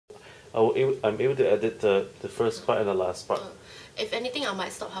I'm able to edit the first part and the last part. If anything, I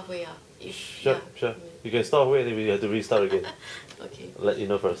might stop halfway. Sure, sure. You can stop halfway and then we have to restart again. Okay. I'll let you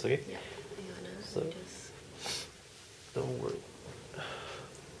know first, okay? Yeah. So, don't worry.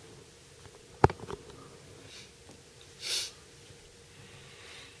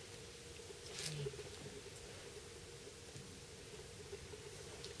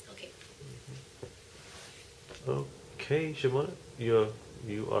 Okay, Shimona,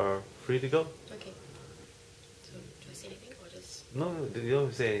 you are free to go. Okay. So do I say anything or just? No, you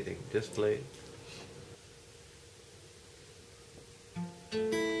don't say anything. Just play.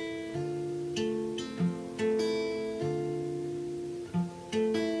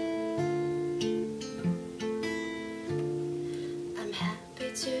 I'm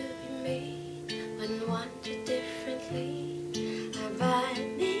happy to be me, wouldn't want you differently. I buy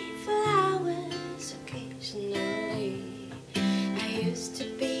me flowers occasionally. I used to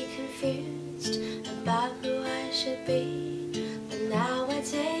be confused about who I should be, but now I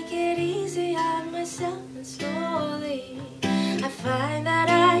take it easy on myself and slowly I find that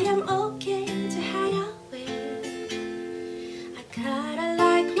I am okay to hang out with. I kinda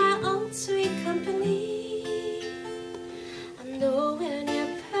like my own sweet company. I know when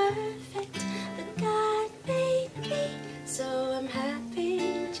you're perfect, but God made me, so I'm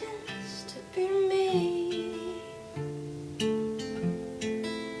happy just to be me.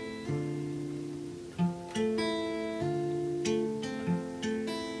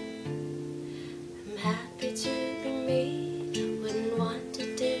 I'm happy to be me, wouldn't want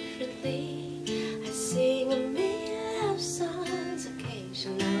it differently. I sing a million love songs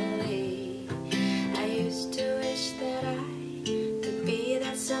occasionally. I used to wish that I could be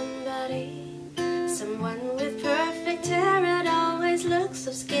that somebody, someone with perfect hair and always looks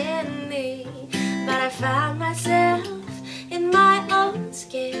so skinny. But I found myself in my own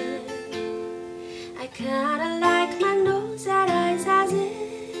skin. I kinda like my nose and eyes as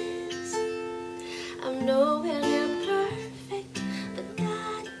is. I'm nowhere near perfect, but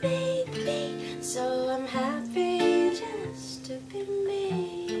God made me, so I'm happy just to be me.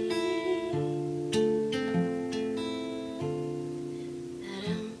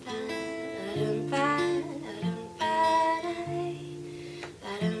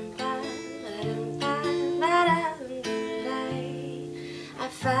 I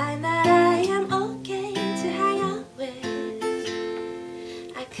find that I am okay to hang out with.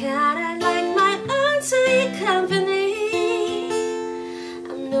 I kinda like my own sweet company.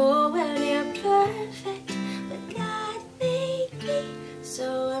 I'm nowhere near perfect, but God made me, so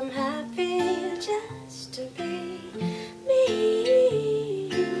I'm happy just